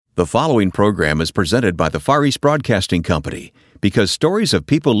The following program is presented by the Far East Broadcasting Company because stories of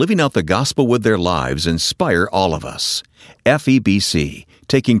people living out the gospel with their lives inspire all of us. FEBC,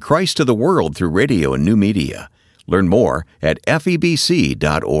 taking Christ to the world through radio and new media. Learn more at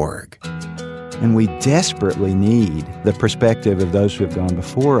febc.org. And we desperately need the perspective of those who have gone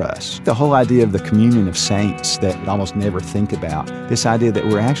before us. The whole idea of the communion of saints that we almost never think about. This idea that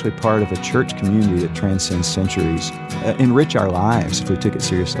we're actually part of a church community that transcends centuries. Enrich our lives if we took it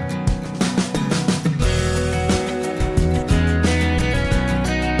seriously.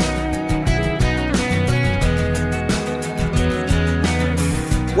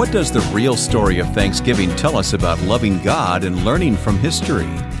 What does the real story of Thanksgiving tell us about loving God and learning from history?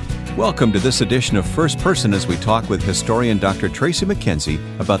 Welcome to this edition of First Person as we talk with historian Dr. Tracy McKenzie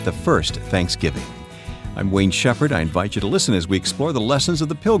about the first Thanksgiving. I'm Wayne Shepherd. I invite you to listen as we explore the lessons of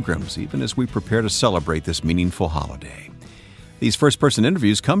the Pilgrims, even as we prepare to celebrate this meaningful holiday. These first-person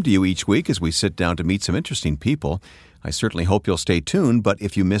interviews come to you each week as we sit down to meet some interesting people. I certainly hope you'll stay tuned, but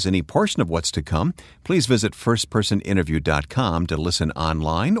if you miss any portion of what's to come, please visit firstpersoninterview.com to listen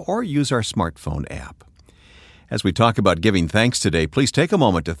online or use our smartphone app. As we talk about giving thanks today, please take a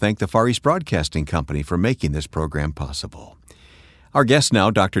moment to thank the Far East Broadcasting Company for making this program possible. Our guest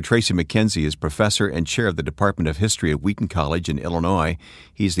now, Dr. Tracy McKenzie, is professor and chair of the Department of History at Wheaton College in Illinois.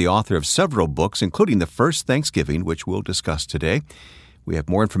 He's the author of several books, including The First Thanksgiving, which we'll discuss today. We have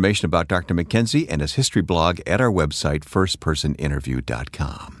more information about Dr. McKenzie and his history blog at our website,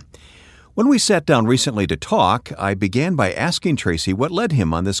 firstpersoninterview.com. When we sat down recently to talk, I began by asking Tracy what led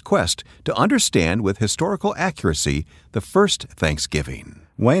him on this quest to understand with historical accuracy the first Thanksgiving.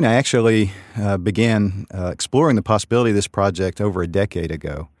 Wayne, I actually began exploring the possibility of this project over a decade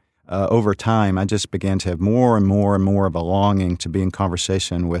ago. Over time, I just began to have more and more of a longing to be in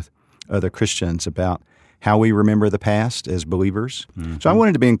conversation with other Christians about how we remember the past as believers. Mm-hmm. So I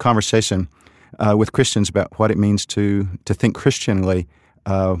wanted to be in conversation with Christians about what it means to think Christianly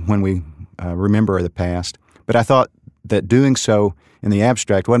when we remember the past. But I thought that doing so in the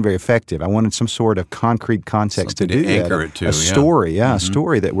abstract wasn't very effective. I wanted some sort of concrete context something to do anchor that. It to, a story, Mm-hmm. a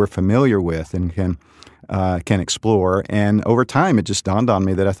story that we're familiar with and can explore. And over time, it just dawned on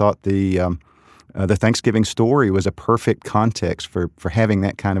me that I thought the Thanksgiving story was a perfect context for having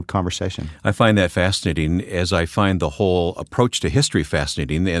that kind of conversation. I find that fascinating, as I find the whole approach to history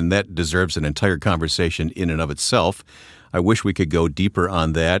fascinating, and that deserves an entire conversation in and of itself. I wish we could go deeper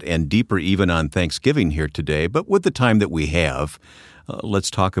on that and deeper even on Thanksgiving here today, but with the time that we have,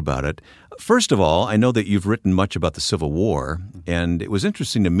 let's talk about it. First of all, I know that you've written much about the Civil War, and it was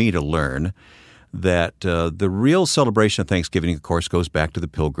interesting to me to learn that the real celebration of Thanksgiving, of course, goes back to the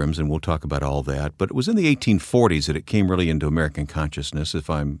Pilgrims, and we'll talk about all that. But it was in the 1840s that it came really into American consciousness, if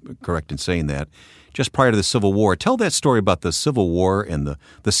I'm correct in saying that, just prior to the Civil War. Tell that story about the Civil War and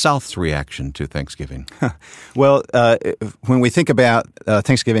the South's reaction to Thanksgiving. Well, when we think about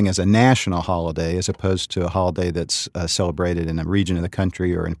Thanksgiving as a national holiday, as opposed to a holiday that's celebrated in a region of the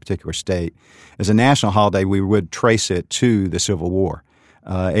country or in a particular state, as a national holiday, we would trace it to the Civil War.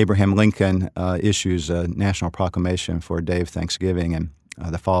 Abraham Lincoln issues a national proclamation for a day of Thanksgiving in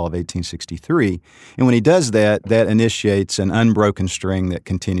the fall of 1863. And when he does that, that initiates an unbroken string that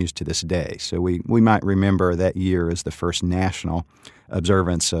continues to this day. So we might remember that year as the first national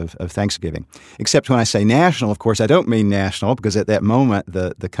observance of Thanksgiving. Except when I say national, of course, I don't mean national, because at that moment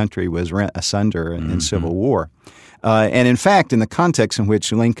the country was rent asunder in Civil War. And in fact, in the context in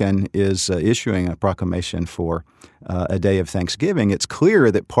which Lincoln is issuing a proclamation for a day of Thanksgiving, it's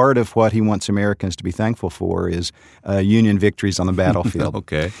clear that part of what he wants Americans to be thankful for is Union victories on the battlefield.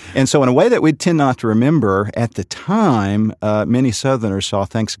 Okay. And so in a way that we tend not to remember, at the time, many Southerners saw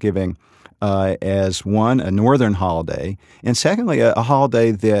Thanksgiving as, one, a northern holiday, and secondly, a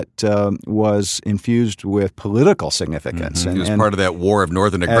holiday that was infused with political significance. Mm-hmm. It was part of that war of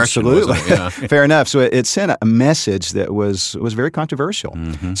northern aggression. Absolutely. Wasn't it? Yeah. Fair enough. So it sent a message that was very controversial.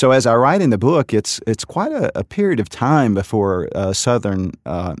 Mm-hmm. So as I write in the book, it's quite a period of time before Southern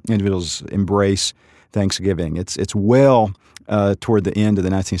individuals embrace Thanksgiving. It's well toward the end of the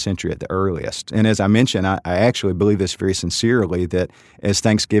 19th century at the earliest. And as I mentioned, I actually believe this very sincerely, that as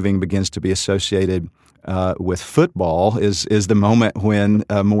Thanksgiving begins to be associated with football is the moment when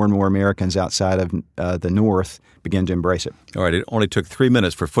more and more Americans outside of the North begin to embrace it. All right. It only took 3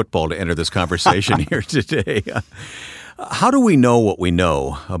 minutes for football to enter this conversation here today. How do we know what we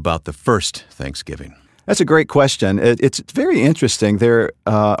know about the first Thanksgiving? That's a great question. It's very interesting. There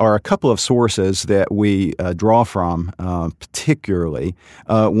are a couple of sources that we draw from particularly.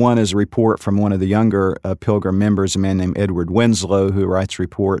 One is a report from one of the younger Pilgrim members, a man named Edward Winslow, who writes a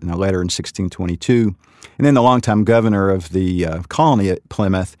report in a letter in 1622 And then the longtime governor of the colony at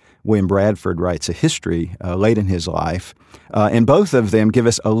Plymouth, William Bradford, writes a history late in his life. And both of them give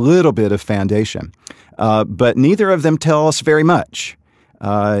us a little bit of foundation. But neither of them tell us very much.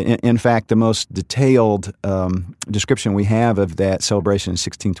 In fact, the most detailed description we have of that celebration in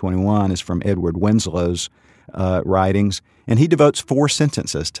 1621 is from Edward Winslow's writings, and he devotes 4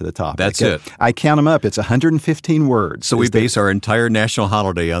 sentences to the topic. That's it. I count them up. It's 115 words. So we base our entire national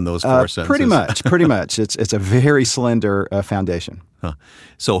holiday on those 4 sentences. Pretty much. It's a very slender foundation. Huh.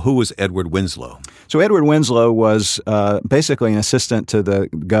 So who was Edward Winslow? So Edward Winslow was basically an assistant to the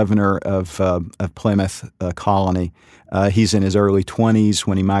governor of Plymouth colony. He's in his early 20s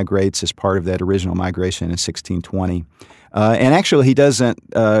when he migrates as part of that original migration in 1620. And actually, he doesn't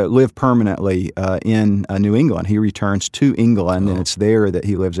live permanently in New England. He returns to England, and it's there that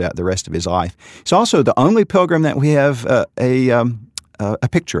he lives out the rest of his life. He's also the only pilgrim that we have a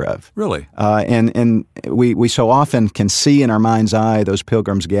picture of. Really? And we so often can see in our mind's eye those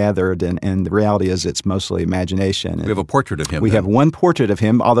pilgrims gathered, and the reality is it's mostly imagination. We have a portrait of him. We have one portrait of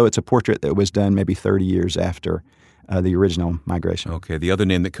him, although it's a portrait that was done maybe 30 years after the original migration. Okay. The other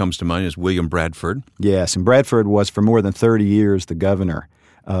name that comes to mind is William Bradford. Yes, and Bradford was for more than 30 years the governor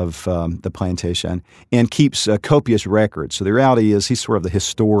of the plantation and keeps copious records. So the reality is he's sort of the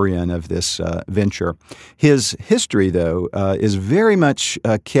historian of this venture. His history, though, is very much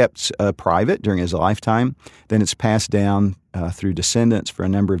kept private during his lifetime. Then it's passed down through descendants for a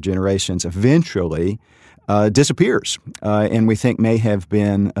number of generations. Eventually, disappears, and we think may have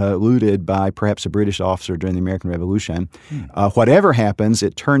been looted by perhaps a British officer during the American Revolution. Whatever happens,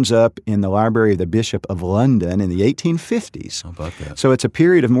 it turns up in the library of the Bishop of London in the 1850s. How about that? So it's a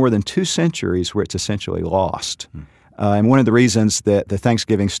period of more than 2 centuries where it's essentially lost. And one of the reasons that the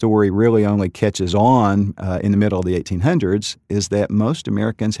Thanksgiving story really only catches on in the middle of the 1800s is that most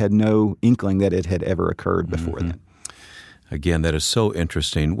Americans had no inkling that it had ever occurred before then. Again, that is so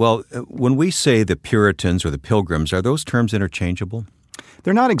interesting. Well, when we say the Puritans or the Pilgrims, are those terms interchangeable?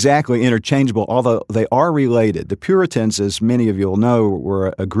 They're not exactly interchangeable, although they are related. The Puritans, as many of you will know,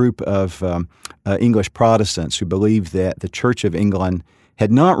 were a group of English Protestants who believed that the Church of England had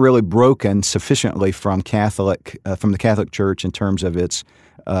not really broken sufficiently from the Catholic Church in terms of its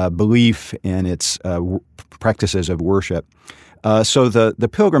belief and its practices of worship. So the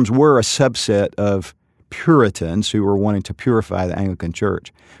Pilgrims were a subset of Puritans who were wanting to purify the Anglican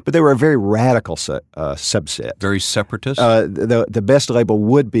Church. But they were a very radical subset. Very separatist? The best label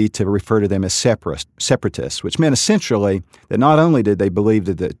would be to refer to them as separatists, which meant essentially that not only did they believe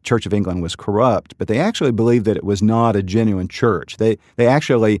that the Church of England was corrupt, but they actually believed that it was not a genuine church. They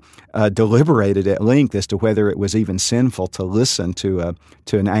actually deliberated at length as to whether it was even sinful to listen to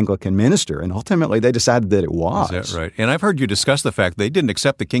an Anglican minister, and ultimately they decided that it was. Is that right? And I've heard you discuss the fact they didn't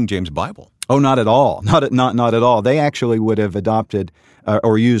accept the King James Bible. Oh, not at all. Not at all. They actually would have adopted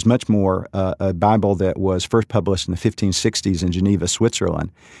or used much more a Bible that was first published in the 1560s in Geneva,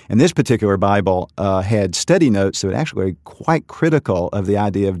 Switzerland. And this particular Bible had study notes that were actually quite critical of the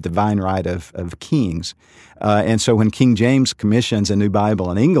idea of divine right of kings. And so when King James commissions a new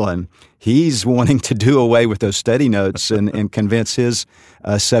Bible in England, he's wanting to do away with those study notes and convince his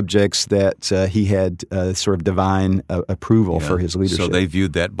subjects that he had sort of divine approval for his leadership. So they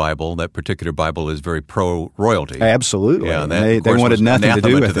viewed that particular Bible, as very pro-royalty. Absolutely. Yeah, and that, they wanted nothing to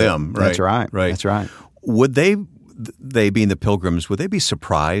do with them. It. That's right. That's right. Would they being the Pilgrims, would they be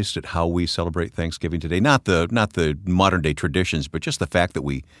surprised at how we celebrate Thanksgiving today? Not the modern day traditions, but just the fact that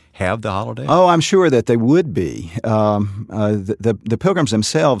we have the holiday? Oh, I'm sure that they would be. The Pilgrims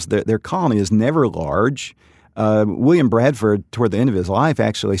themselves, their colony is never large. William Bradford, toward the end of his life,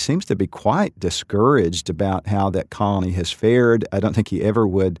 actually seems to be quite discouraged about how that colony has fared. I don't think he ever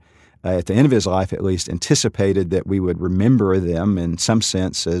would, at the end of his life at least, anticipated that we would remember them in some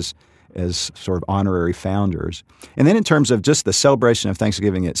sense as sort of honorary founders. And then in terms of just the celebration of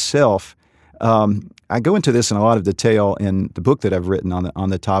Thanksgiving itself, I go into this in a lot of detail in the book that I've written on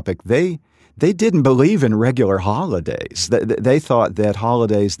the topic. They didn't believe in regular holidays. They thought that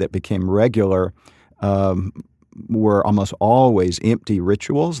holidays that became regular were almost always empty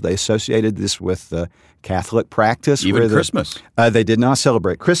rituals. They associated this with the Catholic practice. Even Christmas. They did not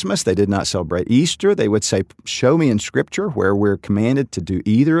celebrate Christmas. They did not celebrate Easter. They would say, show me in Scripture where we're commanded to do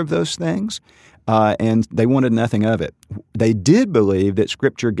either of those things. And they wanted nothing of it. They did believe that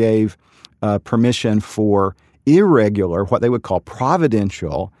Scripture gave permission for irregular, what they would call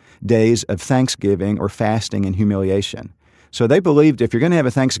providential, days of thanksgiving or fasting and humiliation. So they believed if you're going to have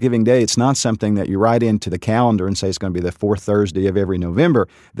a Thanksgiving Day, it's not something that you write into the calendar and say it's going to be the fourth Thursday of every November.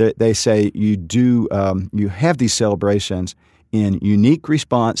 They say you have these celebrations in unique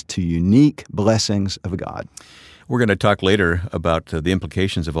response to unique blessings of God. We're going to talk later about the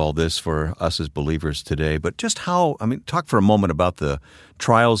implications of all this for us as believers today, but just talk for a moment about the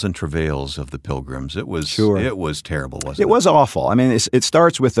trials and travails of the Pilgrims. It was terrible, wasn't it? It was awful. I mean, it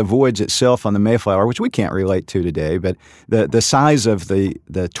starts with the voyage itself on the Mayflower, which we can't relate to today, but the size of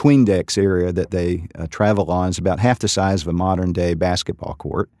the tween decks area that they travel on is about half the size of a modern-day basketball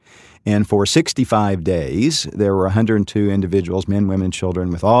court. And for 65 days, there were 102 individuals, men, women, and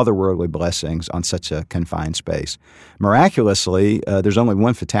children, with all the worldly blessings on such a confined space. Miraculously, there's only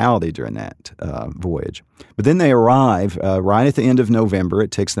one fatality during that voyage. But then they arrive right at the end of November.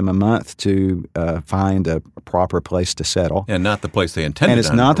 It takes them a month to find a proper place to settle. And not the place they intended. And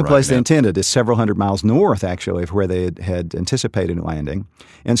it's not the place they intended. It's several hundred miles north, actually, of where they had anticipated landing.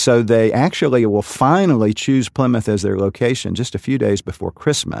 And so they actually will finally choose Plymouth as their location just a few days before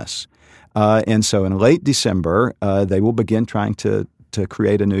Christmas. And so in late December, they will begin trying to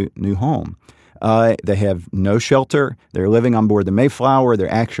create a new home. They have no shelter. They're living on board the Mayflower.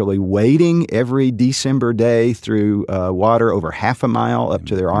 They're actually wading every December day through water over half a mile up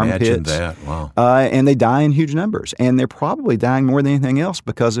to their armpits. Imagine that. Wow. And they die in huge numbers. And they're probably dying more than anything else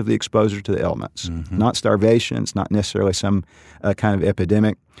because of the exposure to the elements. Mm-hmm. Not starvation. It's not necessarily some kind of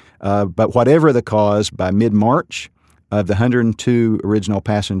epidemic. But whatever the cause, by mid-March, of the 102 original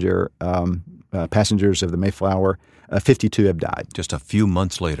passengers of the Mayflower, 52 have died. Just a few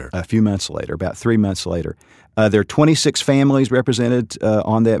months later. About 3 months later. There are 26 families represented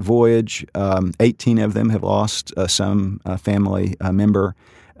on that voyage. 18 of them have lost some family member.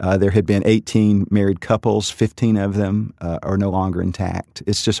 There had been 18 married couples. 15 of them are no longer intact.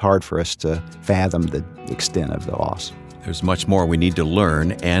 It's just hard for us to fathom the extent of the loss. There's much more we need to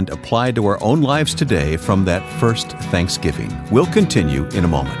learn and apply to our own lives today from that first Thanksgiving. We'll continue in a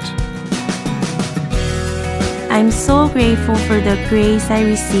moment. I'm so grateful for the grace I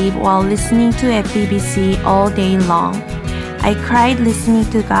received while listening to FEBC all day long. I cried listening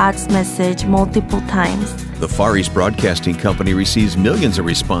to God's message multiple times. The Far East Broadcasting Company receives millions of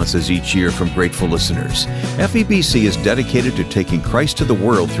responses each year from grateful listeners. FEBC is dedicated to taking Christ to the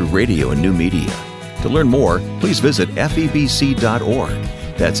world through radio and new media. To learn more, please visit febc.org.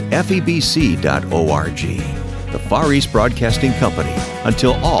 That's febc.org. The Far East Broadcasting Company,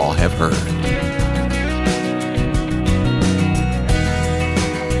 until all have heard.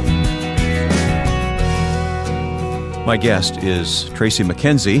 My guest is Tracy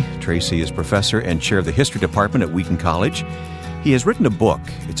McKenzie. Tracy is professor and chair of the history department at Wheaton College. He has written a book.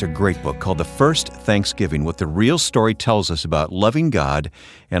 It's a great book called The First Thanksgiving, what the real story tells us about loving God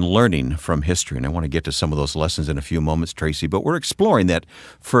and learning from history. And I want to get to some of those lessons in a few moments, Tracy, but we're exploring that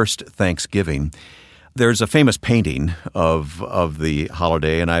first Thanksgiving. There's a famous painting of the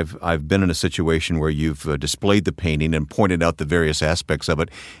holiday, and I've been in a situation where you've displayed the painting and pointed out the various aspects of it.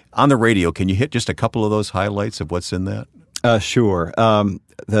 On the radio, can you hit just a couple of those highlights of what's in that? Sure.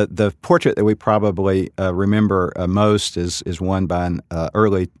 The portrait that we probably remember most is one by an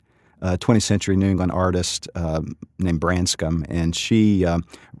early 20th century New England artist named Branscombe, and she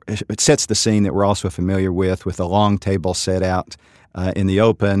sets the scene that we're also familiar with a long table set out in the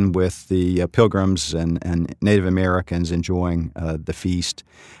open with the Pilgrims and Native Americans enjoying the feast.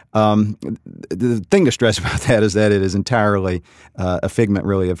 The thing to stress about that is that it is entirely a figment,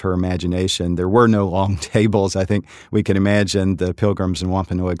 really, of her imagination. There were no long tables. I think we can imagine the Pilgrims and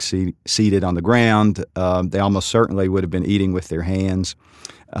Wampanoag seated on the ground. They almost certainly would have been eating with their hands.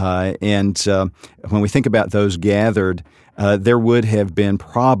 And when we think about those gathered, there would have been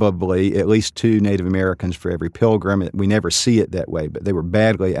probably at least 2 Native Americans for every pilgrim. We never see it that way, but they were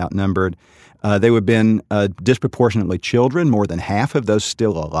badly outnumbered. They would have been disproportionately children, more than half of those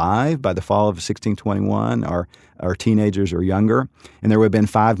still alive by the fall of 1621 are teenagers or younger, and there would have been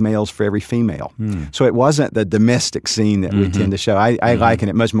 5 males for every female. So it wasn't the domestic scene that we tend to show. I liken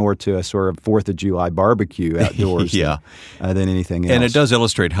it much more to a sort of 4th of July barbecue outdoors than anything else. And it does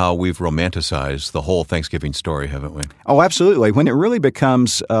illustrate how we've romanticized the whole Thanksgiving story, haven't we? Oh, absolutely. When it really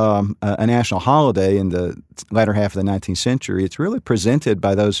becomes a national holiday in the latter half of the 19th century, it's really presented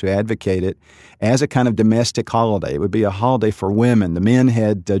by those who advocate it as a kind of domestic holiday. It would be a holiday for women. The men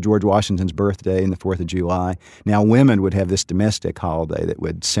had George Washington's birthday and the 4th of July. Now women would have this domestic holiday that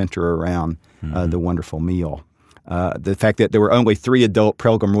would center around the wonderful meal. The fact that there were only 3 adult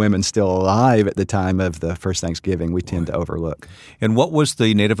Pilgrim women still alive at the time of the first Thanksgiving we tend to overlook. And what was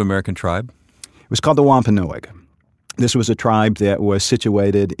the Native American tribe? It was called the Wampanoag. This was a tribe that was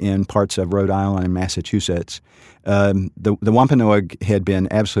situated in parts of Rhode Island and Massachusetts. The Wampanoag had been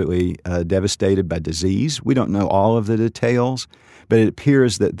absolutely devastated by disease. We don't know all of the details, but it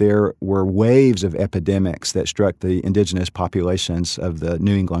appears that there were waves of epidemics that struck the indigenous populations of the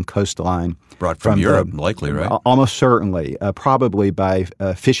New England coastline. Brought from Europe, likely, right? Almost certainly, probably by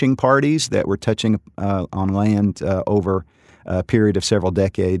fishing parties that were touching on land over a period of several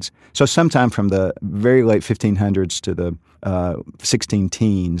decades. So sometime from the very late 1500s to the 16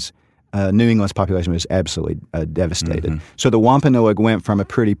 teens, New England's population was absolutely devastated. Mm-hmm. So the Wampanoag went from a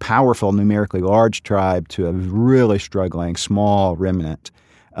pretty powerful, numerically large tribe to a really struggling, small remnant.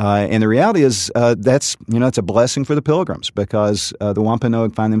 And the reality is it's a blessing for the Pilgrims because the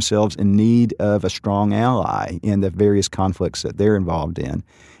Wampanoag find themselves in need of a strong ally in the various conflicts that they're involved in.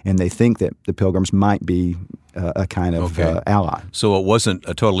 And they think that the Pilgrims might be a kind of ally. So it wasn't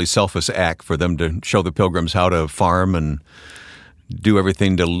a totally selfish act for them to show the Pilgrims how to farm and do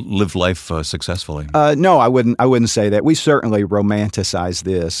everything to live life successfully. No, I wouldn't say that. We certainly romanticize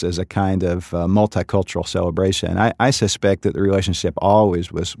this as a kind of multicultural celebration. I suspect that the relationship always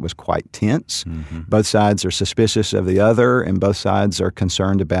was quite tense. Mm-hmm. Both sides are suspicious of the other, and both sides are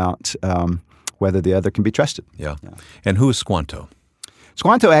concerned about whether the other can be trusted. Yeah. And who is Squanto?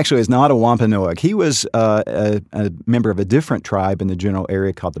 Squanto actually is not a Wampanoag. He was a member of a different tribe in the general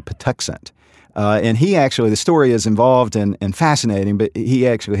area called the Patuxent. And he actually, the story is involved and fascinating, but he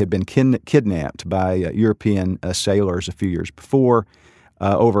actually had been kidnapped by European sailors a few years before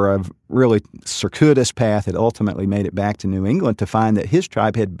over a really circuitous path, had ultimately made it back to New England to find that his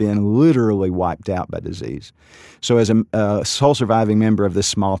tribe had been literally wiped out by disease. So as a sole surviving member of this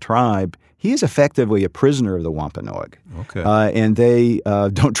small tribe, he is effectively a prisoner of the Wampanoag. Okay. And they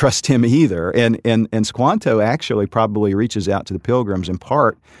don't trust him either. And Squanto actually probably reaches out to the Pilgrims in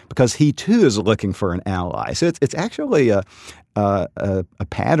part because he too is looking for an ally. So it's actually a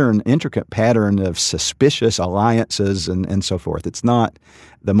intricate pattern of suspicious alliances and so forth. It's not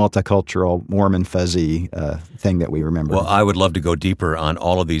the multicultural, warm and fuzzy thing that we remember. Well, I would love to go deeper on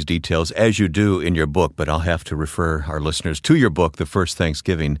all of these details, as you do in your book, but I'll have to refer our listeners to your book, The First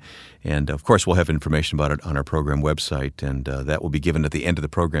Thanksgiving. And, of course, we'll have information about it on our program website, and that will be given at the end of the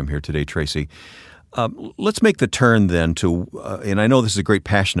program here today, Tracy. Let's make the turn then to, and I know this is a great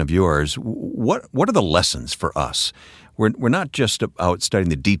passion of yours, what are the lessons for us? We're not just about studying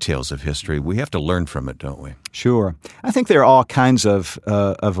the details of history. We have to learn from it, don't we? Sure. I think there are all kinds of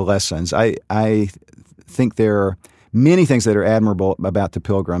lessons. I think there are many things that are admirable about the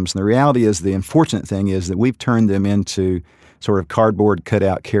Pilgrims. And the reality is, the unfortunate thing is that we've turned them into sort of cardboard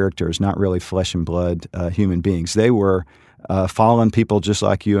cutout characters, not really flesh and blood human beings. They were fallen people just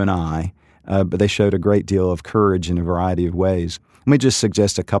like you and I, but they showed a great deal of courage in a variety of ways. Let me just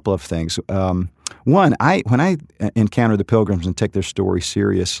suggest a couple of things. One, when I encounter the Pilgrims and take their story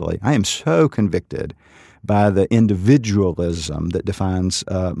seriously, I am so convicted by the individualism that defines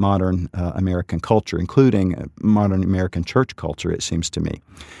modern American culture, including modern American church culture, it seems to me.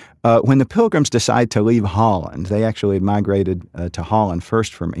 When the Pilgrims decide to leave Holland, they actually had migrated to Holland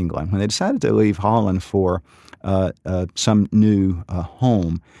first from England. When they decided to leave Holland for some new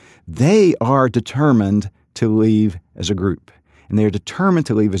home, they are determined to leave as a group. And they're determined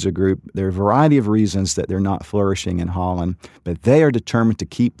to leave as a group. There are a variety of reasons that they're not flourishing in Holland, but they are determined to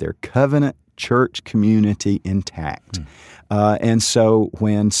keep their covenant church community intact. And so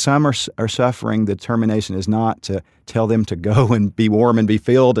when some are suffering, the determination is not to tell them to go and be warm and be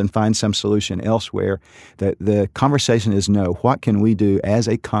filled and find some solution elsewhere. The conversation is, no, what can we do as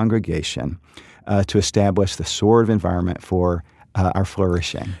a congregation to establish the sort of environment for our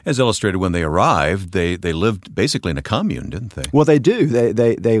flourishing? As illustrated, when they arrived, they lived basically in a commune, didn't they? Well, they do.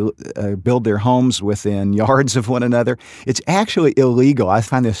 They build their homes within yards of one another. It's actually illegal. I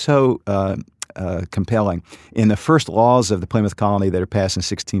find this so compelling. In the first laws of the Plymouth Colony that are passed in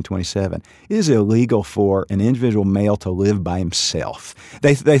 1627, it is illegal for an individual male to live by himself.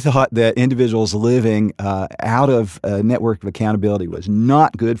 They thought that individuals living out of a network of accountability was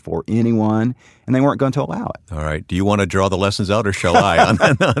not good for anyone, and they weren't going to allow it. All right. Do you want to draw the lessons out, or shall I on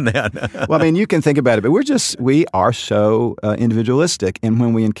that? Well, I mean, you can think about it, but we are so individualistic, and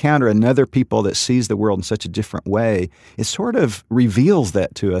when we encounter another people that sees the world in such a different way, it sort of reveals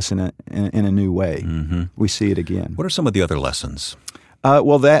that to us in a new way. Mm-hmm. We see it again. What are some of the other lessons?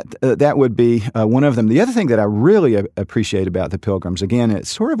 Well, that would be one of them. The other thing that I really appreciate about the Pilgrims, again, it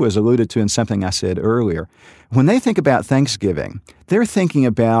sort of was alluded to in something I said earlier. When they think about Thanksgiving, they're thinking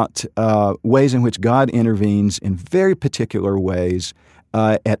about ways in which God intervenes in very particular ways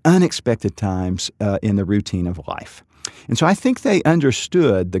at unexpected times in the routine of life. And so I think they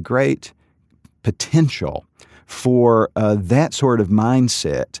understood the great potential for that sort of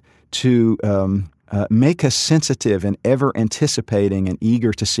mindset to make us sensitive and ever anticipating and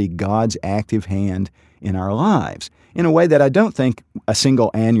eager to see God's active hand in our lives in a way that I don't think a single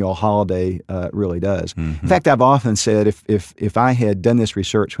annual holiday really does. Mm-hmm. In fact, I've often said if I had done this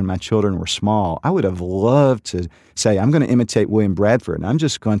research when my children were small, I would have loved to say, I'm going to imitate William Bradford, and I'm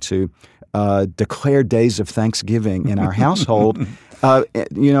just going to declare days of Thanksgiving in our household,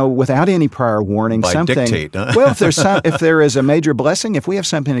 without any prior warning. By dictate, huh? Well, if there is a major blessing, if we have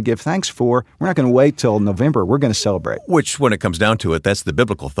something to give thanks for, we're not going to wait till November. We're going to celebrate. Which, when it comes down to it, that's the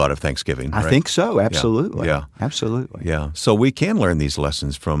biblical thought of Thanksgiving, right? I think so. Absolutely. Yeah. Absolutely. Yeah. So we can learn these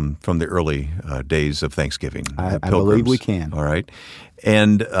lessons from the early days of Thanksgiving. I believe we can. All right.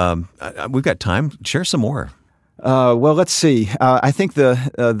 And we've got time. Share some more. Well, let's see. I think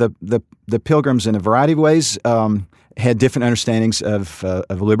the Pilgrims, in a variety of ways, had different understandings of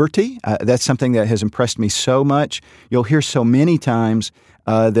liberty. That's something that has impressed me so much. You'll hear so many times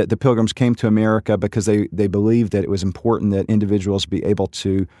that the Pilgrims came to America because they believed that it was important that individuals be able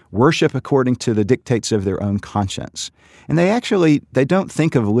to worship according to the dictates of their own conscience. And they don't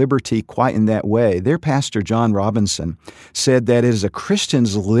think of liberty quite in that way. Their pastor, John Robinson, said that it is a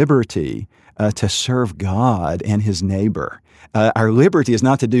Christian's liberty to serve God and his neighbor. Our liberty is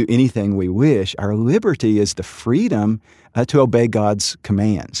not to do anything we wish. Our liberty is the freedom to obey God's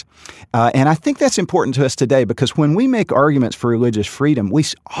commands. And I think that's important to us today because when we make arguments for religious freedom, we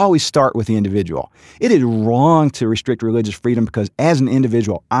always start with the individual. It is wrong to restrict religious freedom because as an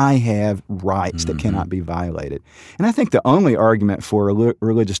individual, I have rights that cannot be violated. And I think the only argument for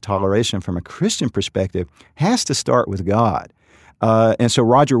religious toleration from a Christian perspective has to start with God. And so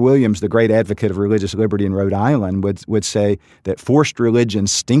Roger Williams, the great advocate of religious liberty in Rhode Island, would say that forced religion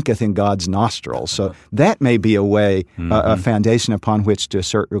stinketh in God's nostrils. So that may be a way, a foundation upon which to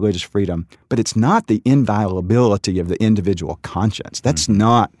assert religious freedom. But it's not the inviolability of the individual conscience. That's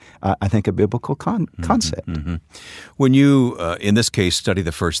not, I think, a biblical concept. Mm-hmm. When you, in this case, study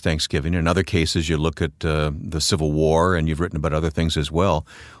the first Thanksgiving, in other cases you look at the Civil War, and you've written about other things as well,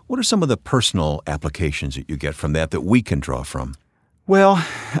 what are some of the personal applications that you get from that we can draw from? Well,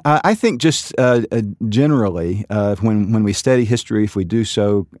 I think just generally, when we study history, if we do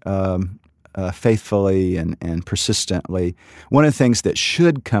so faithfully and persistently, one of the things that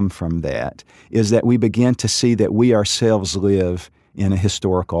should come from that is that we begin to see that we ourselves live in a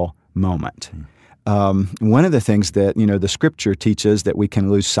historical moment. One of the things that, the Scripture teaches that we can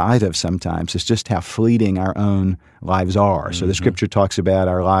lose sight of sometimes is just how fleeting our own lives are. So the Scripture talks about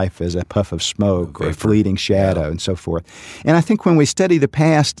our life as a puff of smoke or a fleeting shadow and so forth. And I think when we study the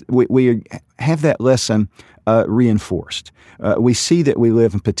past, we have that lesson reinforced. We see that we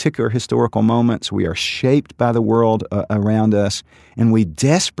live in particular historical moments. We are shaped by the world around us, and we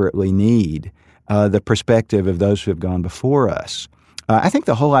desperately need the perspective of those who have gone before us. I think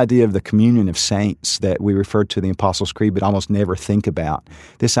the whole idea of the communion of saints that we refer to in the Apostles' Creed but almost never think about,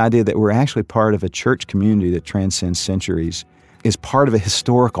 this idea that we're actually part of a church community that transcends centuries, is part of a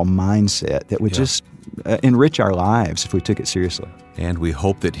historical mindset that would just enrich our lives if we took it seriously. And we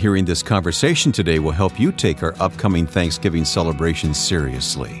hope that hearing this conversation today will help you take our upcoming Thanksgiving celebration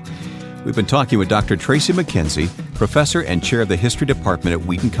seriously. We've been talking with Dr. Tracy McKenzie, professor and chair of the History Department at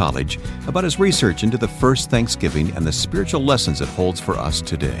Wheaton College, about his research into the first Thanksgiving and the spiritual lessons it holds for us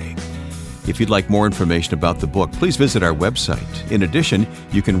today. If you'd like more information about the book, please visit our website. In addition,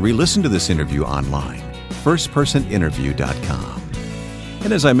 you can re-listen to this interview online, firstpersoninterview.com.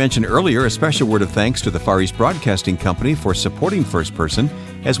 And as I mentioned earlier, a special word of thanks to the Far East Broadcasting Company for supporting First Person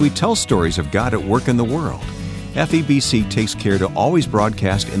as we tell stories of God at work in the world. FEBC takes care to always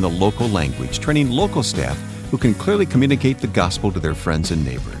broadcast in the local language, training local staff who can clearly communicate the gospel to their friends and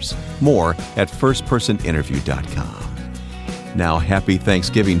neighbors. More at firstpersoninterview.com. Now, happy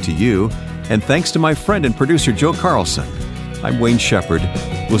Thanksgiving to you, and thanks to my friend and producer Joe Carlson. I'm Wayne Shepherd.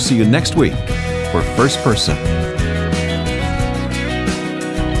 We'll see you next week for First Person.